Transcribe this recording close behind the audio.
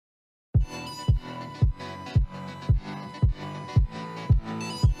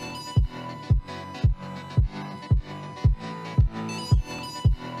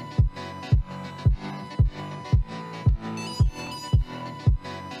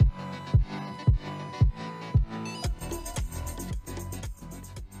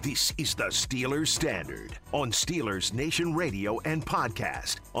This is the Steelers Standard on Steelers Nation Radio and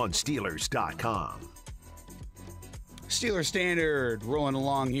podcast on Steelers.com. Steelers Standard rolling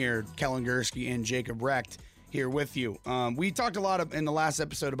along here. Kellen Gursky and Jacob Recht here with you. We talked a lot in the last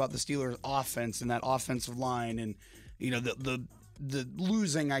episode about the Steelers offense and that offensive line and, you know, the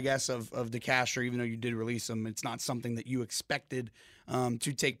losing, I guess, of DeCastro, even though you did release him. It's not something that you expected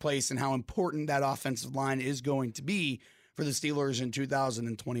to take place, and how important that offensive line is going to be for the Steelers in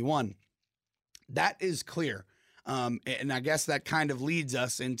 2021. That is clear. And I guess that kind of leads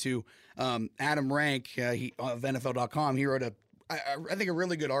us into Adam Rank of NFL.com. He wrote I think a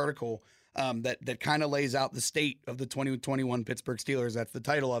really good article that kind of lays out the state of the 2021 Pittsburgh Steelers. That's the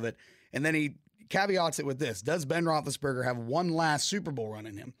title of it. And then he caveats it with this: does Ben Roethlisberger have one last Super Bowl run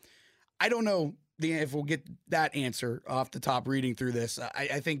in him? I don't know if we'll get that answer off the top reading through this.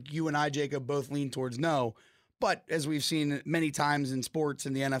 I think you and I, Jacob, both lean towards no. But as we've seen many times in sports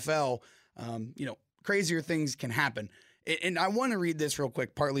in the NFL, crazier things can happen. And I want to read this real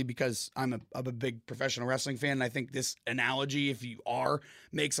quick, partly because I'm a big professional wrestling fan, and I think this analogy, if you are,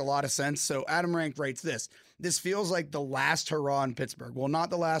 makes a lot of sense. So Adam Rank writes this: this feels like the last hurrah in Pittsburgh. Well, not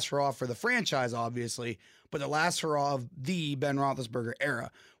the last hurrah for the franchise, obviously, but the last hurrah of the Ben Roethlisberger era.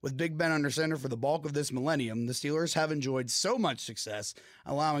 With Big Ben under center for the bulk of this millennium, the Steelers have enjoyed so much success,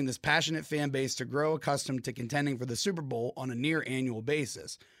 allowing this passionate fan base to grow accustomed to contending for the Super Bowl on a near annual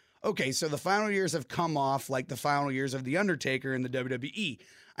basis. Okay, so the final years have come off like the final years of The Undertaker in the WWE.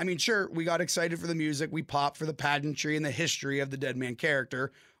 I mean, sure, we got excited for the music, we popped for the pageantry and the history of the dead man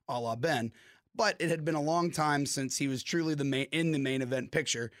character, a la Ben, but it had been a long time since he was truly in the main event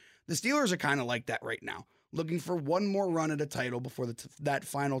picture. The Steelers are kind of like that right now, looking for one more run at a title before that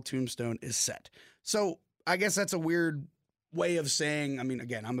final tombstone is set. So I guess that's a weird way of saying, I mean,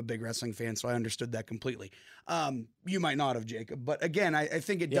 again, I'm a big wrestling fan, so I understood that completely. You might not have, Jacob, but again, I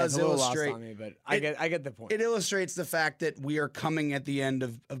think it does illustrate. Lost on me, but I get the point. It illustrates the fact that we are coming at the end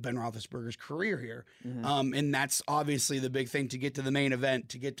of Ben Roethlisberger's career here. Mm-hmm. And that's obviously the big thing, to get to the main event,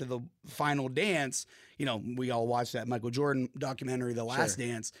 to get to the final dance. You know, we all watched that Michael Jordan documentary, The Last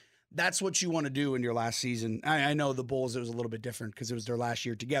Dance. That's what you want to do in your last season. I know the Bulls, it was a little bit different because it was their last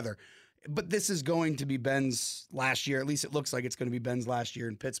year together. But this is going to be Ben's last year. At least it looks like it's going to be Ben's last year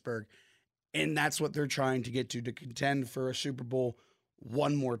in Pittsburgh. And that's what they're trying to get to contend for a Super Bowl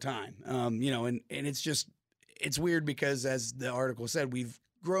one more time. And it's weird because, as the article said, we've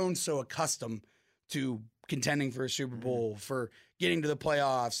grown so accustomed to contending for a Super Bowl, for getting to the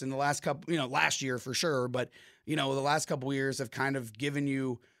playoffs in the last couple, last year for sure. But, the last couple of years have kind of given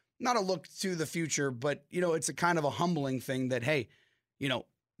you not a look to the future, but, it's a kind of a humbling thing that, hey,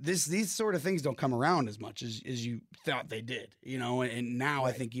 these sort of things don't come around as much as you thought they did, and now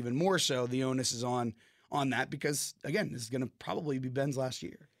I think even more so the onus is on that because, again, this is going to probably be Ben's last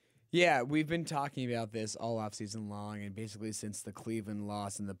year. Yeah, we've been talking about this all offseason long, and basically since the Cleveland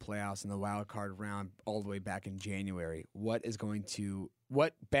loss in the playoffs and the wild card round all the way back in January. What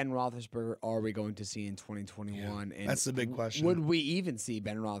Ben Roethlisberger are we going to see in 2021? Yeah, that's the big question. Would we even see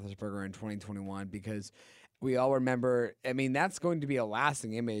Ben Roethlisberger in 2021? Because we all remember, that's going to be a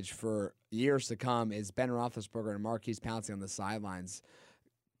lasting image for years to come, is Ben Roethlisberger and Maurkice Pouncey on the sidelines.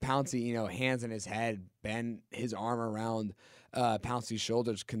 Pouncey, hands in his head, Ben, his arm around Pouncey's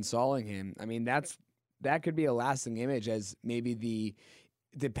shoulders, consoling him. That could be a lasting image, as maybe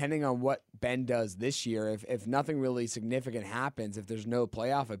depending on what Ben does this year, if nothing really significant happens, if there's no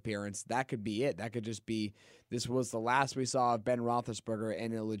playoff appearance, that could be it. That could just be, this was the last we saw of Ben Roethlisberger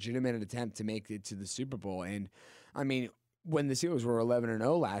in a legitimate attempt to make it to the Super Bowl. And, when the Steelers were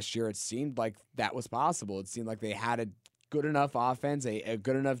 11-0 last year, it seemed like that was possible. It seemed like they had a good enough offense, a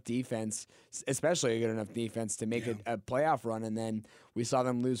good enough defense, especially a good enough defense to make a playoff run. And then we saw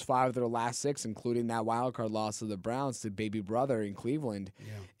them lose 5 of their last 6, including that wild card loss to the Browns to baby brother in Cleveland.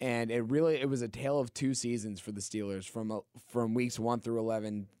 Yeah. And it was a tale of 2 seasons for the Steelers from weeks 1 through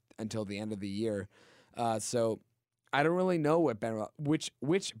 11 until the end of the year. So I don't really know which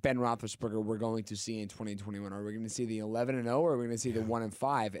Ben Roethlisberger we're going to see in 2021. Are we going to see the 11-0 or are we going to see the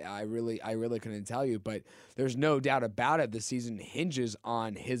 1-5? I really couldn't tell you, but there's no doubt about it. The season hinges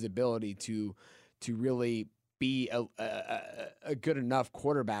on his ability to really be a good enough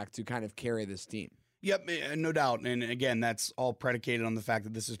quarterback to kind of carry this team. Yep, no doubt. And again, that's all predicated on the fact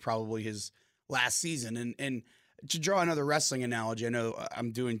that this is probably his last season. And to draw another wrestling analogy, I know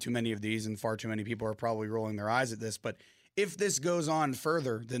I'm doing too many of these and far too many people are probably rolling their eyes at this, but if this goes on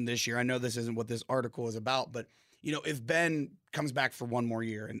further than this year, I know this isn't what this article is about, but if Ben comes back for one more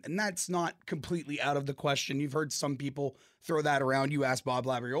year, and that's not completely out of the question. You've heard some people throw that around. You asked Bob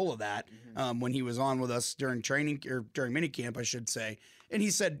Labriola that when he was on with us during training or during minicamp, I should say. And he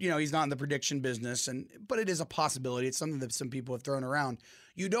said, he's not in the prediction business, but it is a possibility. It's something that some people have thrown around.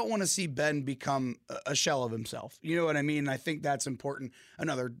 You don't want to see Ben become a shell of himself. You know what I mean? I think that's important.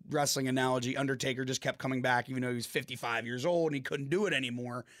 Another wrestling analogy, Undertaker just kept coming back even though he was 55 years old and he couldn't do it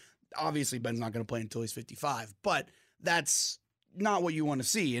anymore. Obviously, Ben's not going to play until he's 55, but that's not what you want to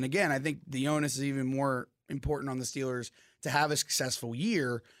see. And again, I think the onus is even more important on the Steelers to have a successful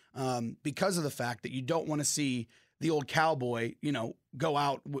year because of the fact that you don't want to see the old cowboy, go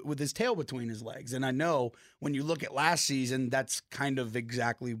out with his tail between his legs. And I know when you look at last season, that's kind of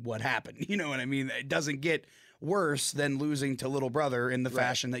exactly what happened. You know what I mean? It doesn't get worse than losing to little brother in the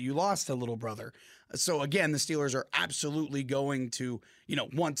fashion that you lost to little brother. So again, the Steelers are absolutely going to,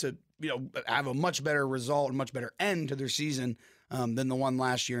 want to, have a much better result and much better end to their season than the one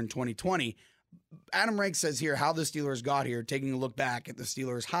last year in 2020. Adam Rank says here how the Steelers got here, taking a look back at the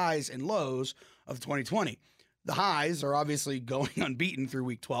Steelers' highs and lows of 2020. The highs are obviously going unbeaten through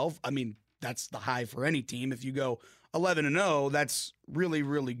week 12. I mean, that's the high for any team. If you go 11-0, that's really,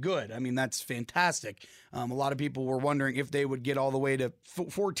 really good. I mean, that's fantastic. A lot of people were wondering if they would get all the way to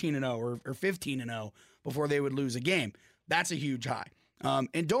 14-0 or 15-0 before they would lose a game. That's a huge high.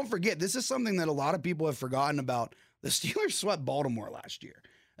 And don't forget, this is something that a lot of people have forgotten about. The Steelers swept Baltimore last year.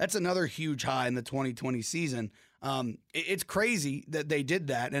 That's another huge high in the 2020 season. It's crazy that they did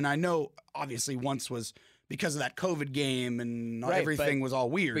that. And I know, obviously, once was because of that COVID game and everything was all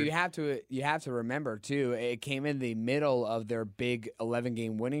weird. But you have to remember too, it came in the middle of their big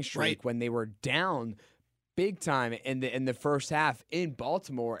 11-game winning streak when they were down big time in the first half in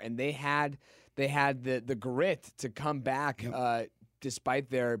Baltimore, and they had the grit to come back despite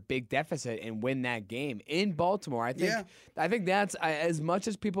their big deficit and win that game in Baltimore. I think that's as much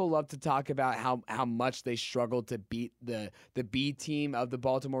as people love to talk about how much they struggled to beat the B team of the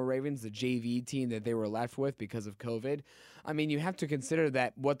Baltimore Ravens, the JV team that they were left with because of COVID. I mean, you have to consider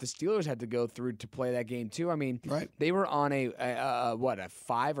that what the Steelers had to go through to play that game too. I mean, they were on a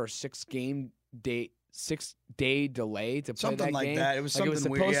 5 or 6 game day. 6-day delay to play something that like game. That. It was something it was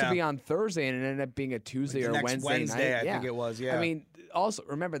supposed weird, to be on Thursday, and it ended up being a Tuesday or Wednesday night. I think it was. Yeah. I mean, also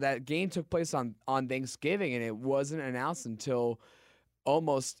remember that game took place on Thanksgiving, and it wasn't announced until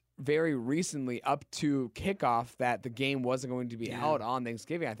almost very recently, up to kickoff, that the game wasn't going to be held on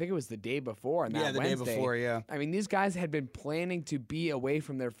Thanksgiving. I think it was the day before. And that Wednesday, day before. Yeah. I mean, these guys had been planning to be away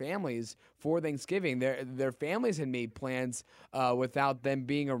from their families for Thanksgiving. Their families had made plans without them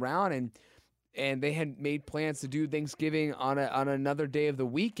being around, and they had made plans to do Thanksgiving on another day of the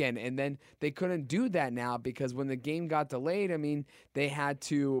weekend, and then they couldn't do that now because when the game got delayed, I mean, they had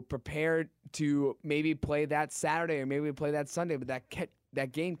to prepare to maybe play that Saturday or maybe play that Sunday, but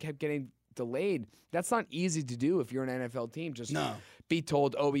that game kept getting delayed. That's not easy to do if you're an NFL team. Just be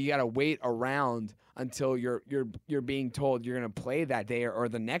told, oh, you got to wait around until you're being told you're going to play that day or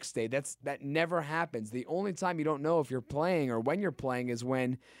the next day. That never happens. The only time you don't know if you're playing or when you're playing is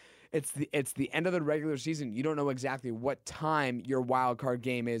when it's the end of the regular season. You don't know exactly what time your wild card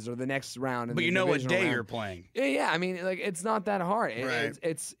game is or the next round. But you know what day you're playing. Yeah. I mean, like, it's not that hard.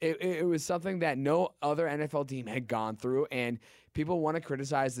 It was something that no other NFL team had gone through, and people want to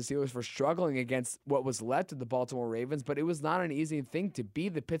criticize the Steelers for struggling against what was left of the Baltimore Ravens, but it was not an easy thing to be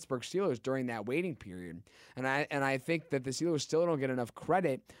the Pittsburgh Steelers during that waiting period. And I think that the Steelers still don't get enough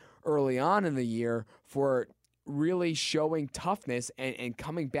credit early on in the year for really showing toughness and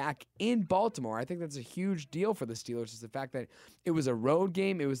coming back in Baltimore. I think that's a huge deal for the Steelers, is the fact that it was a road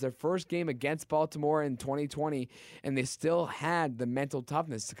game. It was their first game against Baltimore in 2020, and they still had the mental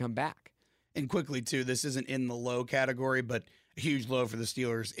toughness to come back. And quickly, too, this isn't in the low category, but a huge low for the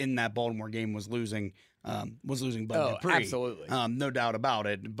Steelers in that Baltimore game was losing Bud Dupree. Absolutely. No doubt about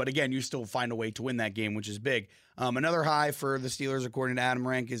it. But again, you still find a way to win that game, which is big. Another high for the Steelers, according to Adam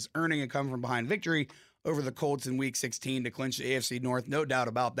Rank, is earning a come-from-behind victory over the Colts in Week 16 to clinch the AFC North. No doubt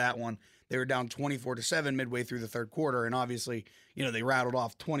about that one. They were down 24-7 midway through the third quarter, and obviously, they rattled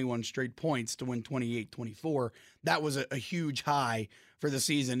off 21 straight points to win 28-24. That was a huge high for the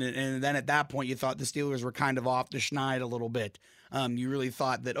season, and then at that point, you thought the Steelers were kind of off the schneid a little bit. You really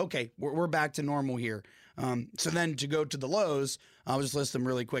thought that, okay, we're back to normal here. So then to go to the lows, I'll just list them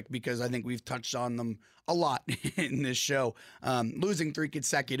really quick because I think we've touched on them a lot in this show. Losing 3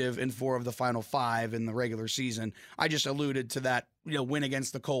 consecutive in 4 of the final 5 in the regular season. I just alluded to that, win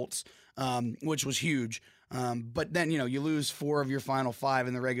against the Colts, which was huge. But then, you lose 4 of your final 5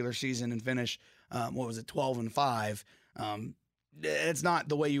 in the regular season and finish, 12-5. it's not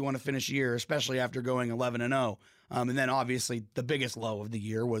the way you want to finish a year, especially after going 11-0. And then obviously the biggest low of the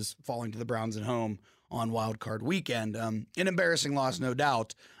year was falling to the Browns at home on Wild Card Weekend. An embarrassing loss, no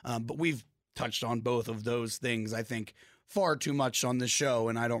doubt. But we've touched on both of those things, I think, far too much on this show,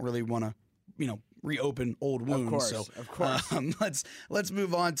 and I don't really want to, reopen old wounds. Of course. Let's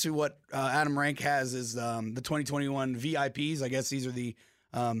move on to what Adam Rank has is the 2021 VIPs. I guess these are the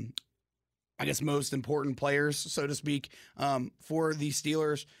most important players, so to speak, for the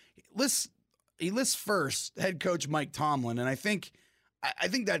Steelers. He lists first head coach Mike Tomlin, and I think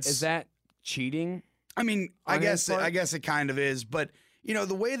that's is that cheating? I mean, I guess it kind of is, but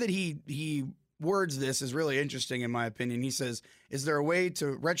the way that he words this is really interesting in my opinion. He says, "Is there a way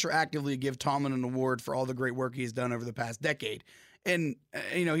to retroactively give Tomlin an award for all the great work he's done over the past decade?" And,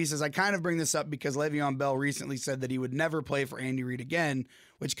 he says, "I kind of bring this up because Le'Veon Bell recently said that he would never play for Andy Reid again,"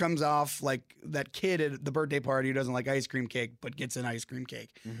 which comes off like that kid at the birthday party who doesn't like ice cream cake but gets an ice cream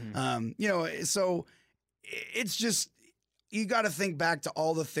cake. So it's just, you got to think back to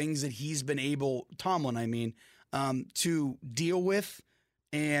all the things that he's been able, Tomlin, to deal with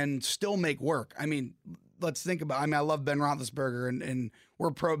and still make work. I mean, let's think about, I love Ben Roethlisberger and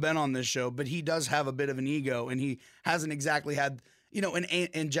we're pro Ben on this show, but he does have a bit of an ego and he hasn't exactly had, an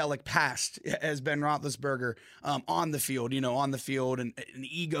angelic past as Ben Roethlisberger on the field, and an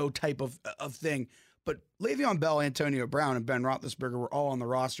ego type of thing. But Le'Veon Bell, Antonio Brown, and Ben Roethlisberger were all on the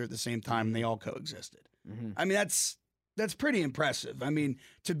roster at the same time and they all coexisted. Mm-hmm. I mean, that's pretty impressive. I mean,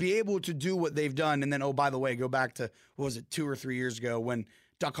 to be able to do what they've done, and then, oh, by the way, go back to, 2 or 3 years ago when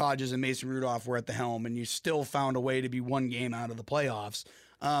Duck Hodges and Mason Rudolph were at the helm, and you still found a way to be one game out of the playoffs.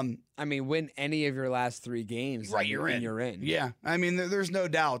 Win any of your last 3 games, right? You're in. Yeah, I mean, there's no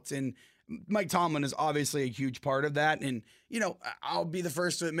doubt, and Mike Tomlin is obviously a huge part of that. And I'll be the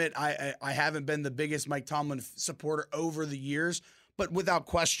first to admit I haven't been the biggest Mike Tomlin supporter over the years, but without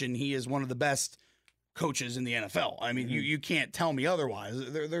question, he is one of the best coaches in the NFL. I mean, you can't tell me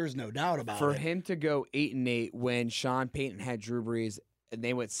otherwise. There's no doubt about it. For him to go 8-8 when Sean Payton had Drew Brees and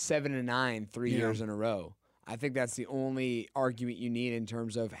they went 7-9 3 years in a row, I think that's the only argument you need in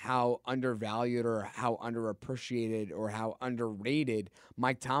terms of how undervalued or how underappreciated or how underrated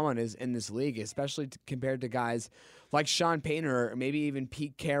Mike Tomlin is in this league, especially compared to guys like Sean Payton or maybe even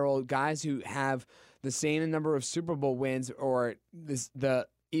Pete Carroll, guys who have the same number of Super Bowl wins or the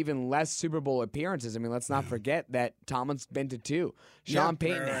even less Super Bowl appearances. I mean, let's not forget that Tomlin's been to 2. Sean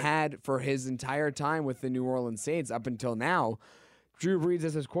Payton had, for his entire time with the New Orleans Saints up until now, Drew Brees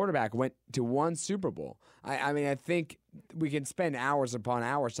as his quarterback went to 1 Super Bowl. I think we can spend hours upon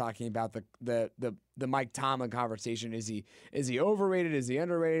hours talking about the Mike Tomlin conversation. Is he overrated? Is he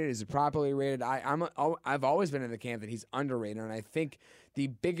underrated? Is he properly rated? I've always been in the camp that he's underrated, and I think the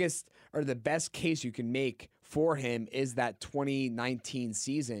biggest or the best case you can make for him is that 2019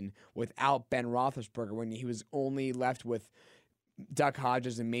 season without Ben Roethlisberger, when he was only left with Duck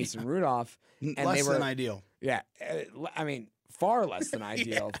Hodges and Mason Rudolph. And less than ideal. Yeah. I mean, far less than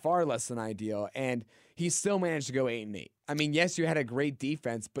ideal. Far less than ideal. And he still managed to go 8-8. I mean, yes, you had a great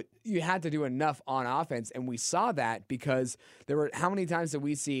defense, but you had to do enough on offense. And we saw that because there were, how many times did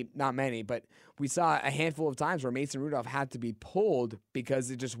we see, not many, but we saw a handful of times where Mason Rudolph had to be pulled because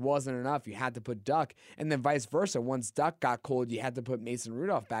it just wasn't enough. You had to put Duck, and then vice versa. Once Duck got cold, you had to put Mason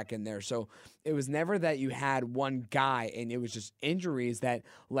Rudolph back in there. So it was never that you had one guy and it was just injuries that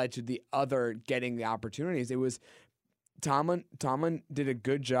led to the other getting the opportunities. It was Tomlin did a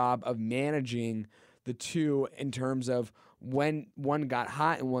good job of managing the two in terms of when one got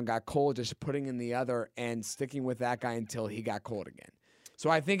hot and one got cold, just putting in the other and sticking with that guy until he got cold again. So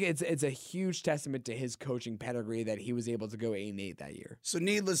I think it's a huge testament to his coaching pedigree that he was able to go 8-8 that year. So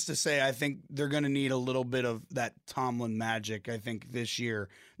needless to say, I think they're going to need a little bit of that Tomlin magic, I think, this year.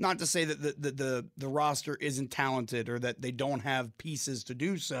 Not to say that the roster isn't talented or that they don't have pieces to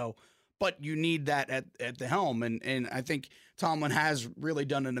do so, but you need that at the helm. And I think Tomlin has really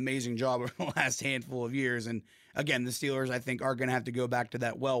done an amazing job over the last handful of years. And again, the Steelers, I think, are going to have to go back to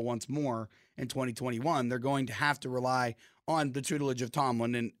that well once more in 2021. They're going to have to rely on the tutelage of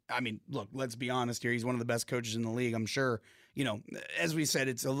Tomlin. And I mean, look, let's be honest here. He's one of the best coaches in the league. I'm sure, as we said,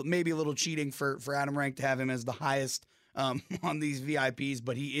 it's maybe a little cheating for Adam Rank to have him as the highest on these VIPs,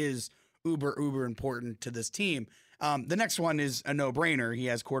 but he is uber important to this team. The next one is a no-brainer. He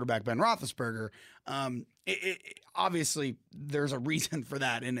has quarterback Ben Roethlisberger. Obviously, there's a reason for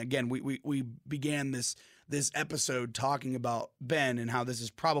that. And again, we began this episode talking about Ben and how this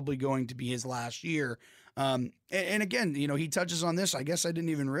is probably going to be his last year. And again, he touches on this. I guess I didn't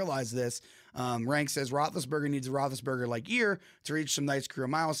even realize this. Rank says Roethlisberger needs a Roethlisberger-like year to reach some nice career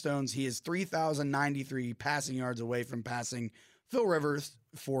milestones. He is 3,093 passing yards away from passing Phil Rivers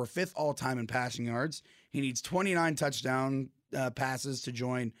for 5th all-time in passing yards. He needs 29 touchdown passes to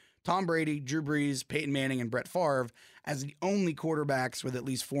join Tom Brady, Drew Brees, Peyton Manning, and Brett Favre as the only quarterbacks with at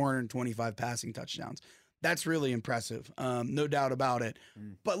least 425 passing touchdowns. That's really impressive, no doubt about it.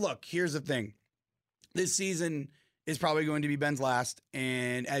 But look, here's the thing. This season is probably going to be Ben's last,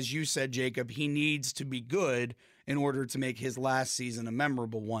 and as you said, Jacob, he needs to be good in order to make his last season a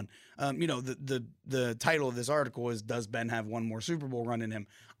memorable one. The title of this article is, does Ben have one more Super Bowl run in him?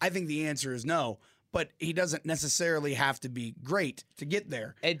 I think the answer is no, but he doesn't necessarily have to be great to get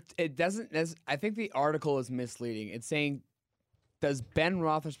there. It doesn't. I think the article is misleading. It's saying, does Ben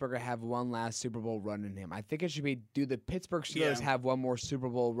Roethlisberger have one last Super Bowl run in him? I think it should be, do the Pittsburgh Steelers have one more Super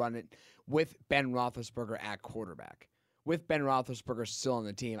Bowl run with Ben Roethlisberger at quarterback? With Ben Roethlisberger still on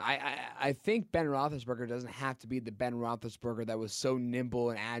the team. I think Ben Roethlisberger doesn't have to be the Ben Roethlisberger that was so nimble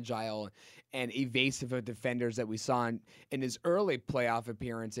and agile and evasive of defenders that we saw in his early playoff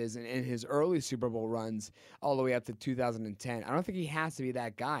appearances and in his early Super Bowl runs all the way up to 2010. I don't think he has to be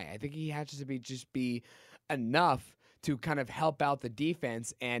that guy. I think he has to be enough to kind of help out the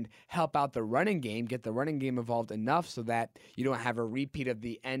defense and help out the running game, get the running game involved enough so that you don't have a repeat of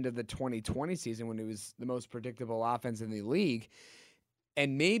the end of the 2020 season when it was the most predictable offense in the league.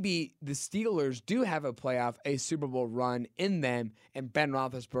 And maybe the Steelers do have a Super Bowl run in them, and Ben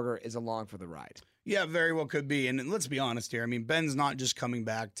Roethlisberger is along for the ride. Yeah, very well could be. And let's be honest here. I mean, Ben's not just coming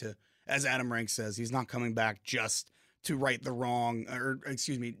back to, as Adam Rank says, he's not coming back just to right the wrong, or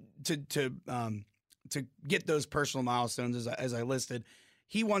excuse me, to get those personal milestones as I listed.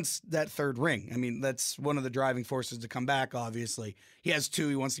 He wants that third ring. I mean, that's one of the driving forces to come back, obviously. He has 2.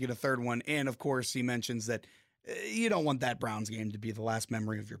 He wants to get a third one. And, of course, he mentions that you don't want that Browns game to be the last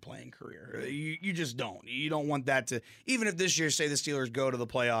memory of your playing career. You just don't. You don't want that to, even if this year, say the Steelers go to the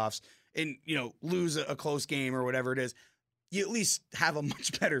playoffs and, lose a close game or whatever it is, you at least have a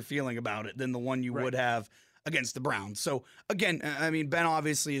much better feeling about it than the one you would have against the Browns. So, again, I mean, Ben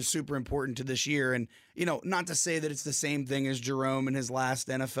obviously is super important to this year. And, not to say that it's the same thing as Jerome in his last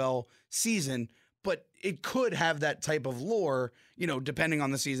NFL season, but it could have that type of lore, depending on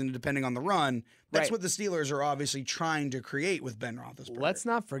the season, depending on the run. That's what the Steelers are obviously trying to create with Ben Roethlisberger. Let's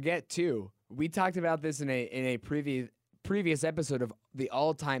not forget, too, we talked about this in a previous episode of the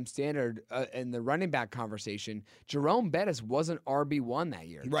all-time standard in the running back conversation. Jerome Bettis wasn't RB1 that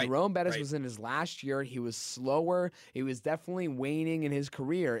year. Jerome Bettis was in his last year. He was slower. He was definitely waning in his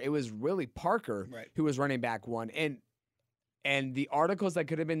career. It was really Parker who was running back 1. And the articles that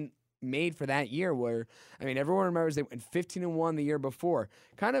could have been made for that year were, I mean, everyone remembers they went 15-1 the year before.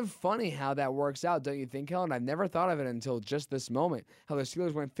 Kind of funny how that works out, don't you think, Helen? I've never thought of it until just this moment, how the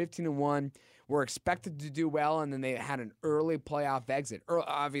Steelers went 15-1, were expected to do well, and then they had an early playoff exit,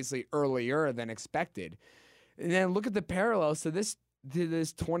 obviously earlier than expected. And then look at the parallels to this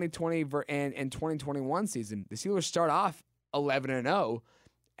 2020 and 2021 season. The Steelers start off 11-0,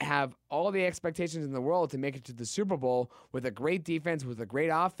 have all the expectations in the world to make it to the Super Bowl with a great defense, with a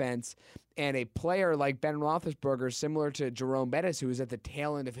great offense, and a player like Ben Roethlisberger, similar to Jerome Bettis, who is at the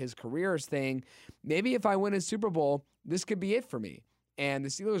tail end of his career, saying, maybe if I win a Super Bowl, this could be it for me. And the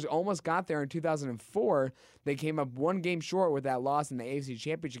Steelers almost got there in 2004. They came up one game short with that loss in the AFC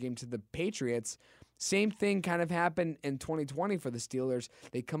Championship game to the Patriots. Same thing kind of happened in 2020 for the Steelers.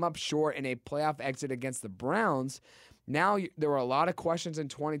 They come up short in a playoff exit against the Browns. Now, there were a lot of questions in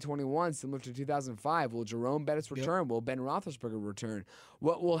 2021, similar to 2005. Will Jerome Bettis return? Will Ben Roethlisberger return?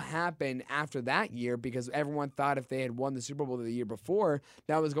 What will happen after that year? Because everyone thought if they had won the Super Bowl the year before,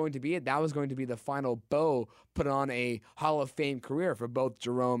 that was going to be it. That was going to be the final bow put on a Hall of Fame career for both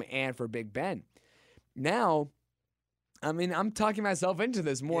Jerome and for Big Ben. Now, I mean, I'm talking myself into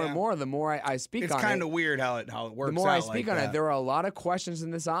this more and more the more I speak on it. It's kind of weird how it works. The more I speak on it, there are a lot of questions in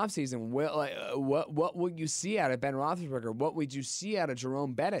this offseason. What will you see out of Ben Roethlisberger? What would you see out of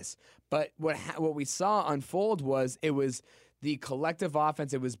Jerome Bettis? But what we saw unfold was the collective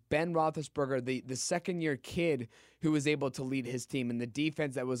offense. It was Ben Roethlisberger, the second-year kid who was able to lead his team, and the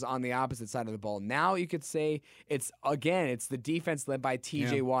defense that was on the opposite side of the ball. Now you could say it's the defense led by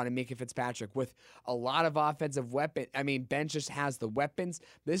T.J. Watt and Minkah Fitzpatrick with a lot of offensive weapons. I mean, Ben just has the weapons.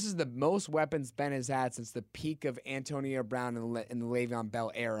 This is the most weapons Ben has had since the peak of Antonio Brown in the Le'Veon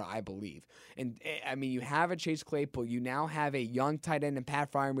Bell era, I believe. And, I mean, you have a Chase Claypool. You now have a young tight end in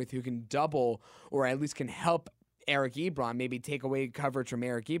Pat Freiermuth who can double or at least can help Eric Ebron, maybe take away coverage from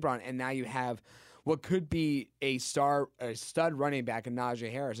Eric Ebron, and now you have what could be a stud running back in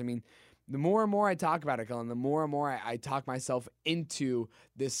Najee Harris. I mean, the more and more I talk about it, Cullen, the more and more I talk myself into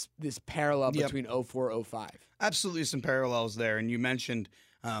this parallel between 04-05. Absolutely some parallels there. And you mentioned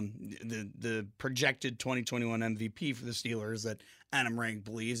The projected 2021 MVP for the Steelers that Adam Rank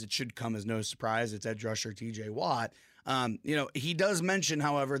believes, it should come as no surprise, it's edge rusher TJ Watt. He does mention,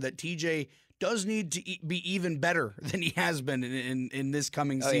 however, that TJ does need to be even better than he has been in this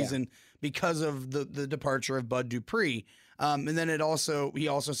coming season because of the departure of Bud Dupree. And then he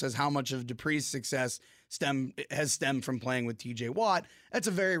also says how much of Dupree's success has stemmed from playing with TJ Watt. That's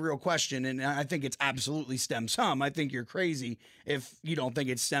a very real question, and I think it's absolutely stemmed some. I think you're crazy if you don't think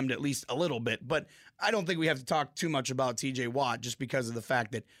it's stemmed at least a little bit, but I don't think we have to talk too much about TJ Watt just because of the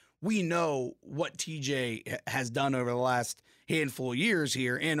fact that we know what TJ has done over the last handful of years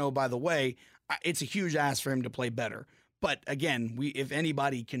here, and oh, by the way, it's a huge ask for him to play better. But again, if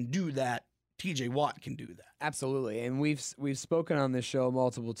anybody can do that, TJ Watt can do that. Absolutely. And we've spoken on this show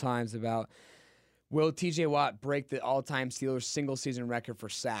multiple times about, will TJ Watt break the all-time Steelers single season record for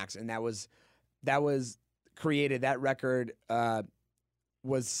sacks? And that was created. That record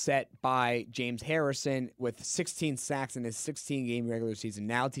was set by James Harrison with 16 sacks in his 16-game regular season.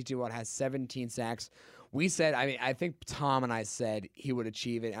 Now TJ Watt has 17 sacks. We said, I think Tom and I said he would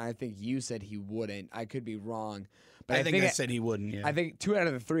achieve it, and I think you said he wouldn't. I could be wrong. But I think I said he wouldn't, yeah. I think 2 out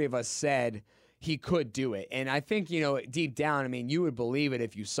of the 3 of us said he could do it. And I think, deep down, you would believe it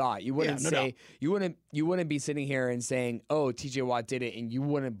if you saw it. You wouldn't you wouldn't be sitting here and saying, "Oh, TJ Watt did it," and you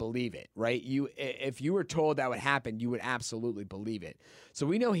wouldn't believe it, right? If you were told that would happen, you would absolutely believe it. So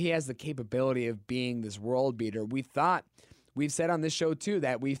we know he has the capability of being this world beater. We've said on this show, too,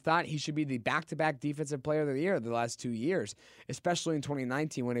 that we thought he should be the back-to-back Defensive Player of the Year the last 2 years, especially in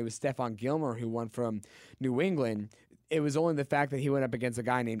 2019 when it was Stephon Gilmore who won from New England. It was only the fact that he went up against a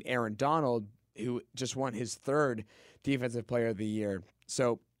guy named Aaron Donald who just won his 3rd Defensive Player of the Year.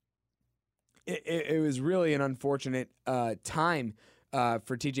 So it was really an unfortunate time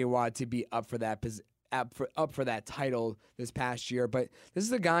for TJ Watt to be up for that title this past year. But this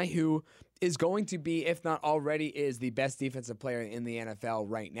is a guy who is going to be, if not already is, the best defensive player in the NFL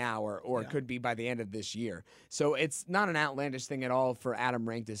right now, or could be by the end of this year. So it's not an outlandish thing at all for Adam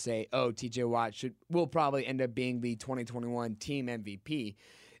Rank to say, oh, TJ Watt will probably end up being the 2021 team MVP.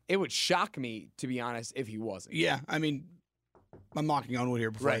 It would shock me, to be honest, if he wasn't. Yeah, I'm knocking on wood here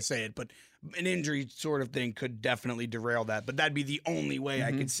before I say it, but an injury sort of thing could definitely derail that. But that'd be the only way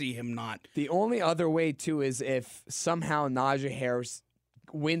I could see him not. The only other way, too, is if somehow Najee Harris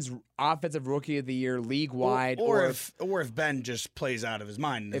wins Offensive Rookie of the Year league-wide. Or if Ben just plays out of his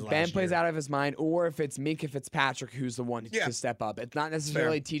mind. If Ben plays out of his mind, or if it's Minkah Fitzpatrick who's the one to step up. It's not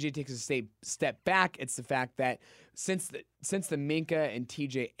necessarily TJ takes a step back. It's the fact that since the Minkah and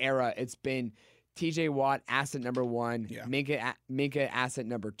TJ era, it's been TJ Watt asset number 1, Minkah asset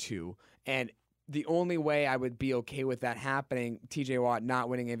number 2. And the only way I would be okay with that happening, TJ Watt not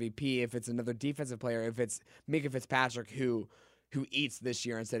winning MVP, if it's another defensive player, if it's Minkah Fitzpatrick who eats this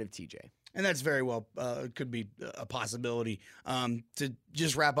year instead of TJ. And that's very well could be a possibility. To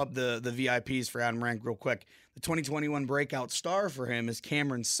just wrap up the VIPs for Adam Rank real quick, the 2021 breakout star for him is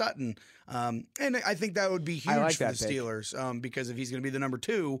Cameron Sutton. And I think that would be huge for the Steelers because if he's going to be the number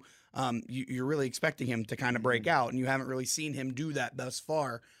 2, you're really expecting him to kind of break out, and you haven't really seen him do that thus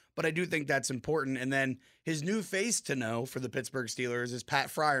far. But I do think that's important. And then his new face to know for the Pittsburgh Steelers is Pat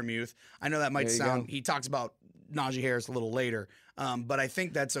Freiermuth. I know that might sound – he talks about Najee Harris a little later. But I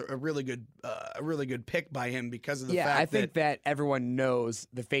think that's a really good pick by him because of the fact that... Yeah, I think that everyone knows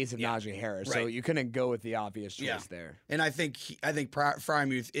the face of Najee Harris, so you couldn't go with the obvious choice there. And I think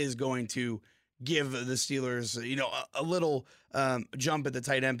Freiermuth is going to give the Steelers, a little jump at the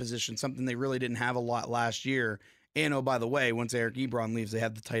tight end position, something they really didn't have a lot last year. And, oh, by the way, once Eric Ebron leaves, they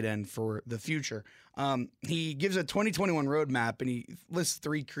have the tight end for the future. He gives a 2021 roadmap, and he lists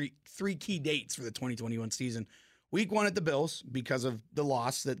three key dates for the 2021 season. Week 1 at the Bills because of the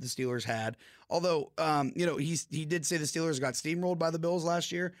loss that the Steelers had. Although, he did say the Steelers got steamrolled by the Bills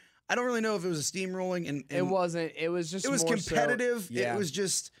last year. I don't really know if it was a steamrolling. And it wasn't. It was just. It was competitive. It was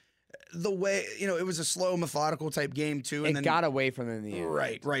just the way, it was a slow, methodical type game too. And it got away from them in the end.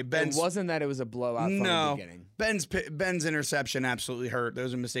 Right. It wasn't that it was a blowout from the beginning. Ben's interception absolutely hurt.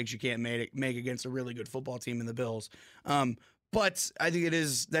 Those are mistakes you can't make against a really good football team in the Bills. But I think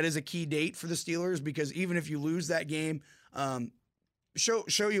that is a key date for the Steelers because even if you lose that game, show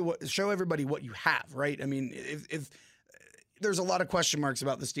everybody what you have, right? I mean, if there's a lot of question marks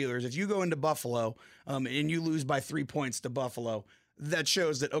about the Steelers. If you go into Buffalo and you lose by 3 points to Buffalo, that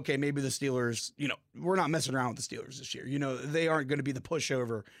shows that, okay, maybe the Steelers, we're not messing around with the Steelers this year. They aren't going to be the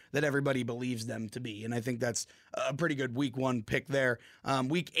pushover that everybody believes them to be. And I think that's a pretty good week 1 pick there.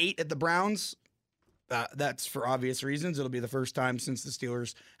 Week 8 at the Browns. That's for obvious reasons. It'll be the first time since the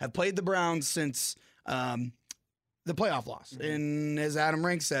Steelers have played the Browns since the playoff loss. And as Adam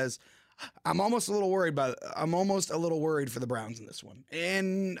Rank says, I'm almost a little worried for the Browns in this one.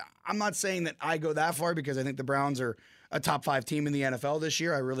 And I'm not saying that I go that far because I think the Browns are a top 5 team in the NFL this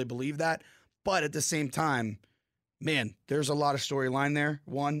year. I really believe that. But at the same time, man, there's a lot of storyline there,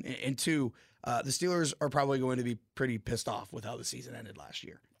 one. And two, the Steelers are probably going to be pretty pissed off with how the season ended last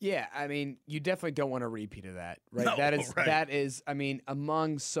year. Yeah, I mean, you definitely don't want a repeat of that, right? No, that is, I mean,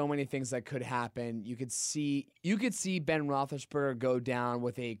 among so many things that could happen, you could see Ben Roethlisberger go down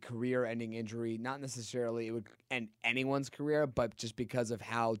with a career-ending injury. Not necessarily it would end anyone's career, but just because of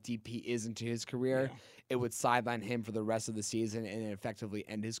how deep he is into his career, it would sideline him for the rest of the season and effectively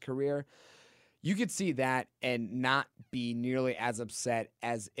end his career. You could see that and not be nearly as upset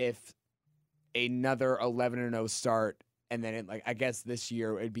as if another 11-0 start. And then, I guess this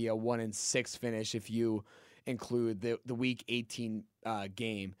year it'd be a 1-6 finish if you include the Week 18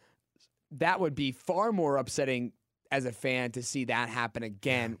 game. That would be far more upsetting as a fan to see that happen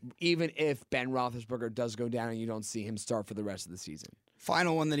again, even if Ben Roethlisberger does go down and you don't see him start for the rest of the season.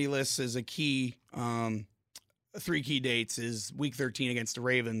 Final one that he lists as a key, 3 key dates is Week 13 against the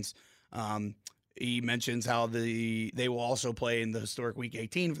Ravens. He mentions how they will also play in the historic Week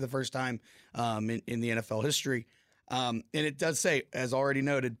 18 for the first time in the NFL history. And it does say, as already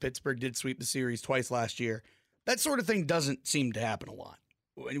noted, Pittsburgh did sweep the series twice last year. That sort of thing doesn't seem to happen a lot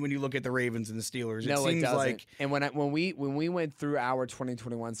when you look at the Ravens and the Steelers. No, it seems doesn't. like, and when we went through our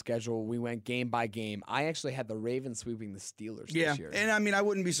 2021 schedule, we went game by game. I actually had the Ravens sweeping the Steelers this year. And I mean, I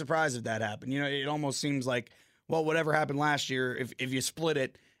wouldn't be surprised if that happened. It almost seems like, well, whatever happened last year, if you split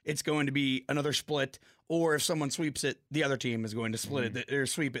it, it's going to be another split. Or if someone sweeps it, the other team is going to split it or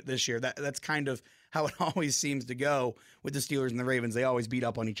sweep it this year. That's kind of how it always seems to go with the Steelers and the Ravens. They always beat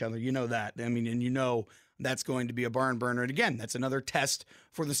up on each other. You know that. I mean, and that's going to be a barn burner. And again, that's another test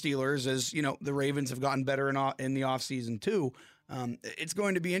for the Steelers as, the Ravens have gotten better in the offseason too. It's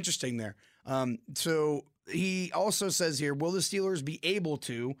going to be interesting there. So he also says here, will the Steelers be able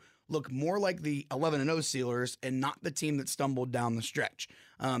to look more like the 11-0 Steelers and not the team that stumbled down the stretch?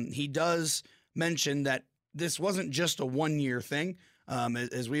 He does mention that this wasn't just a one-year thing.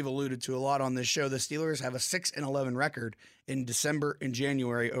 As we've alluded to a lot on this show, the Steelers have a 6-11 record in December and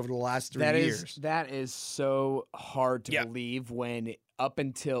January over the last 3 years. That is so hard to believe when up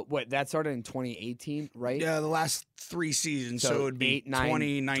until that started in 2018, right? Yeah, the last 3 seasons. So it would be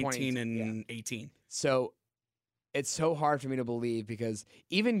 2019 and 18. So it's so hard for me to believe because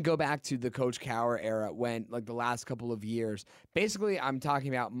even go back to the Coach Cowher era when, the last couple of years, basically I'm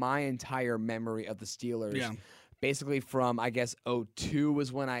talking about my entire memory of the Steelers. Yeah. Basically from, I guess, 2002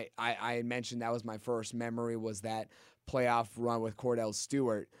 was when I had mentioned that was my first memory was that playoff run with Cordell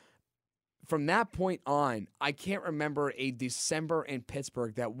Stewart. From that point on, I can't remember a December in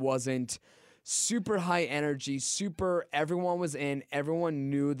Pittsburgh that wasn't super high energy, everyone was in,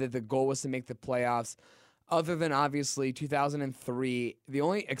 everyone knew that the goal was to make the playoffs. Other than, obviously, 2003. The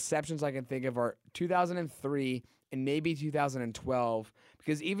only exceptions I can think of are 2003 and maybe 2012.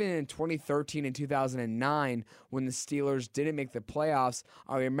 Because even in 2013 and 2009, when the Steelers didn't make the playoffs,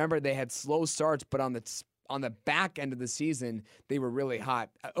 I remember they had slow starts, but on the back end of the season, they were really hot.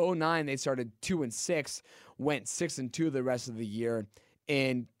 2009, they started 2-6, went 6-2 the rest of the year.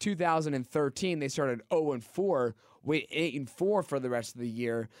 In 2013, they started 0-4, went 8-4 for the rest of the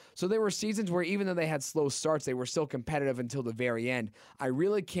year. So there were seasons where even though they had slow starts, they were still competitive until the very end. I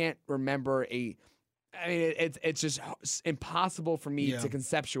really can't remember it's just impossible for me to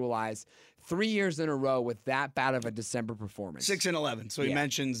conceptualize 3 years in a row with that bad of a December performance. 6-11. So he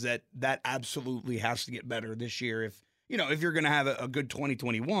mentions that absolutely has to get better this year. If you're going to have a good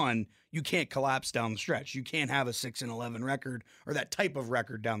 2021, you can't collapse down the stretch. You can't have a 6-11 record or that type of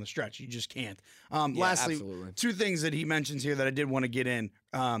record down the stretch. You just can't. Lastly, absolutely. 2 things that he mentions here that I did want to get in.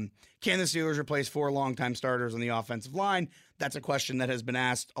 Can the Steelers replace 4 longtime starters on the offensive line? That's a question that has been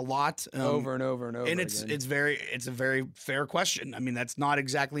asked a lot. Over and over and over. And it's a very fair question. I mean, that's not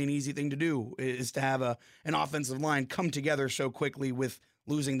exactly an easy thing to do, is to have an offensive line come together so quickly with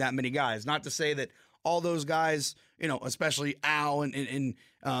losing that many guys. Not to say that all those guys, especially Al and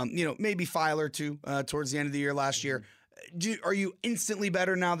maybe Filer too, towards the end of the year last year. Are you instantly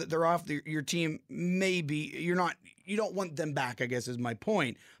better now that they're off your team? Maybe you're not. You don't want them back, I guess, is my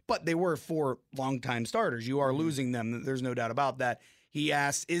point. But they were 4 longtime starters. You are losing them. There's no doubt about that. He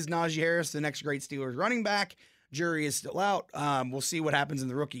asks, is Najee Harris the next great Steelers running back? Jury is still out. We'll see what happens in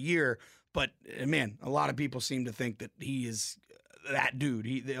the rookie year. But, man, a lot of people seem to think that he is that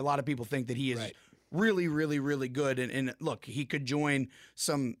dude. A lot of people think that he is really, really, really good. And look, he could join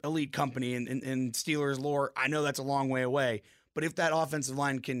some elite company in Steelers lore. I know that's a long way away. But if that offensive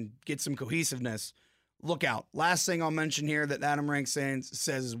line can get some cohesiveness, look out. Last thing I'll mention here that Adam Rank says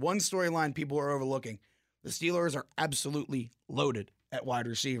is one storyline people are overlooking. The Steelers are absolutely loaded at wide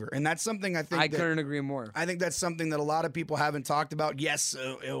receiver. And that's something I think couldn't agree more. I think that's something that a lot of people haven't talked about. Yes,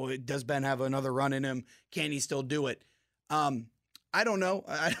 does Ben have another run in him? Can he still do it? I don't know.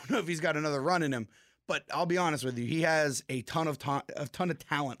 I don't know if he's got another run in him, but I'll be honest with you. He has a ton of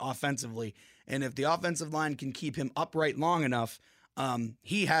talent offensively. And if the offensive line can keep him upright long enough,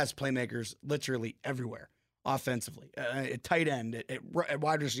 he has playmakers literally everywhere offensively. At tight end, at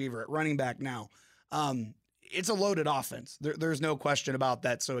wide receiver, at running back now. It's a loaded offense. There's no question about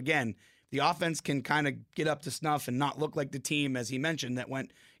that. So again, the offense can kind of get up to snuff and not look like the team, as he mentioned, that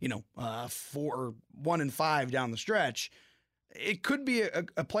went 1-5 down the stretch. It could be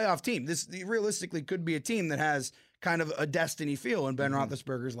a playoff team. This realistically could be a team that has kind of a destiny feel in Ben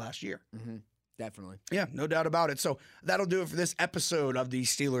Roethlisberger's last year. Mm-hmm. Definitely. Yeah, no doubt about it. So that'll do it for this episode of the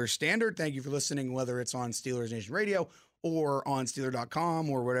Steelers Standard. Thank you for listening, whether it's on Steelers Nation Radio or on Steeler.com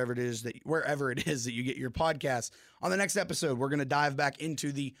or wherever it is that you get your podcasts. On the next episode, we're going to dive back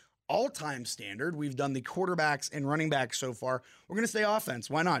into the all-time standard. We've done the quarterbacks and running backs so far. We're going to stay offense.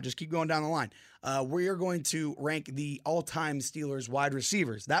 Why not? Just keep going down the line. We are going to rank the all-time Steelers wide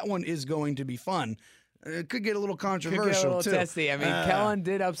receivers. That one is going to be fun. It could get a little controversial, too. Testy. I mean, Kellen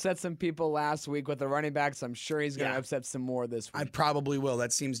did upset some people last week with the running backs. I'm sure he's going to upset some more this week. I probably will.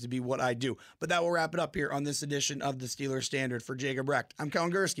 That seems to be what I do. But that will wrap it up here on this edition of the Steelers Standard. For Jacob Recht, I'm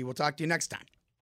Kellen Gursky. We'll talk to you next time.